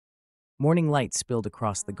Morning light spilled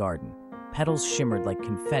across the garden. Petals shimmered like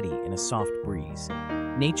confetti in a soft breeze.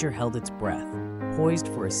 Nature held its breath, poised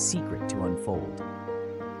for a secret to unfold.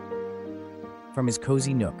 From his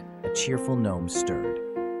cozy nook, a cheerful gnome stirred.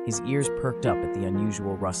 His ears perked up at the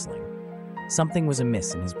unusual rustling. Something was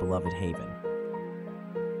amiss in his beloved haven.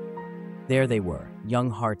 There they were,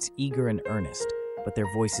 young hearts eager and earnest, but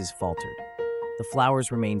their voices faltered. The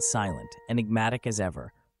flowers remained silent, enigmatic as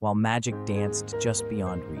ever, while magic danced just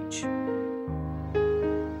beyond reach.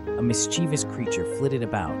 A mischievous creature flitted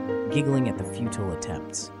about, giggling at the futile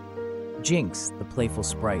attempts. Jinx, the playful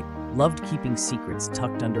sprite, loved keeping secrets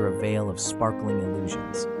tucked under a veil of sparkling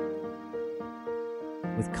illusions.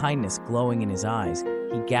 With kindness glowing in his eyes,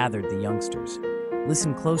 he gathered the youngsters.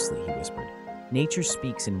 "Listen closely," he whispered. "Nature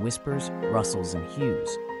speaks in whispers, rustles, and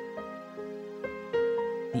hues."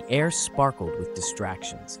 The air sparkled with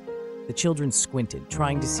distractions. The children squinted,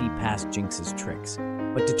 trying to see past Jinx's tricks,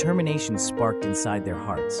 but determination sparked inside their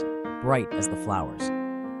hearts, bright as the flowers.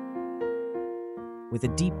 With a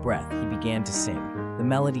deep breath, he began to sing. The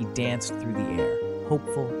melody danced through the air,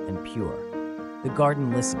 hopeful and pure. The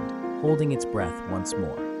garden listened, holding its breath once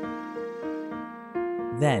more.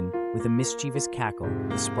 Then, with a mischievous cackle,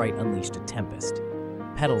 the sprite unleashed a tempest.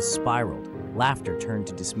 Petals spiraled, laughter turned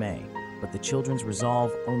to dismay, but the children's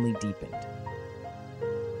resolve only deepened.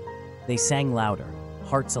 They sang louder,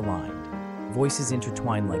 hearts aligned, voices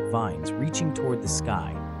intertwined like vines, reaching toward the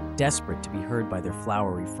sky, desperate to be heard by their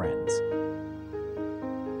flowery friends.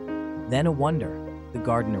 Then a wonder, the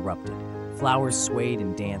garden erupted. Flowers swayed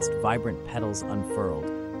and danced, vibrant petals unfurled,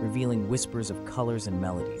 revealing whispers of colors and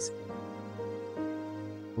melodies.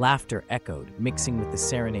 Laughter echoed, mixing with the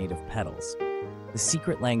serenade of petals. The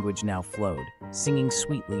secret language now flowed, singing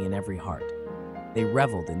sweetly in every heart. They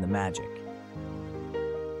reveled in the magic.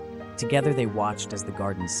 Together they watched as the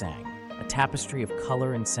garden sang. A tapestry of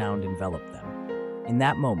color and sound enveloped them. In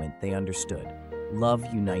that moment, they understood. Love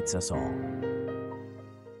unites us all.